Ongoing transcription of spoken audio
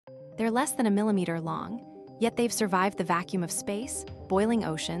They're less than a millimeter long, yet they've survived the vacuum of space, boiling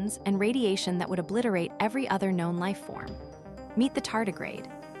oceans, and radiation that would obliterate every other known life form. Meet the tardigrade,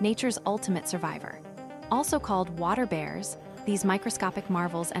 nature's ultimate survivor. Also called water bears, these microscopic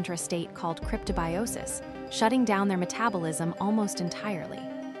marvels enter a state called cryptobiosis, shutting down their metabolism almost entirely.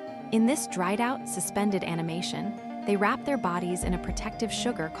 In this dried-out, suspended animation, they wrap their bodies in a protective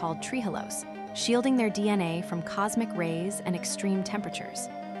sugar called trehalose, shielding their DNA from cosmic rays and extreme temperatures.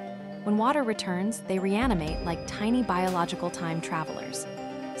 When water returns, they reanimate like tiny biological time travelers.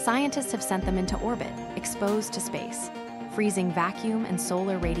 Scientists have sent them into orbit, exposed to space, freezing vacuum and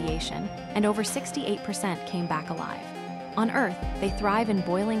solar radiation, and over 68% came back alive. On Earth, they thrive in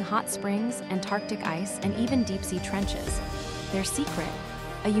boiling hot springs, Antarctic ice, and even deep-sea trenches. Their secret?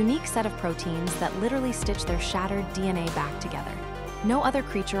 A unique set of proteins that literally stitch their shattered DNA back together. No other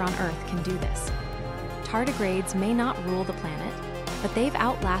creature on Earth can do this. Tardigrades may not rule the planet, but they've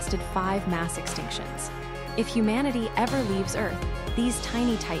outlasted 5 mass extinctions. If humanity ever leaves Earth, these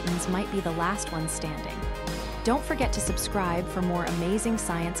tiny titans might be the last ones standing. Don't forget to subscribe for more amazing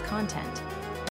science content.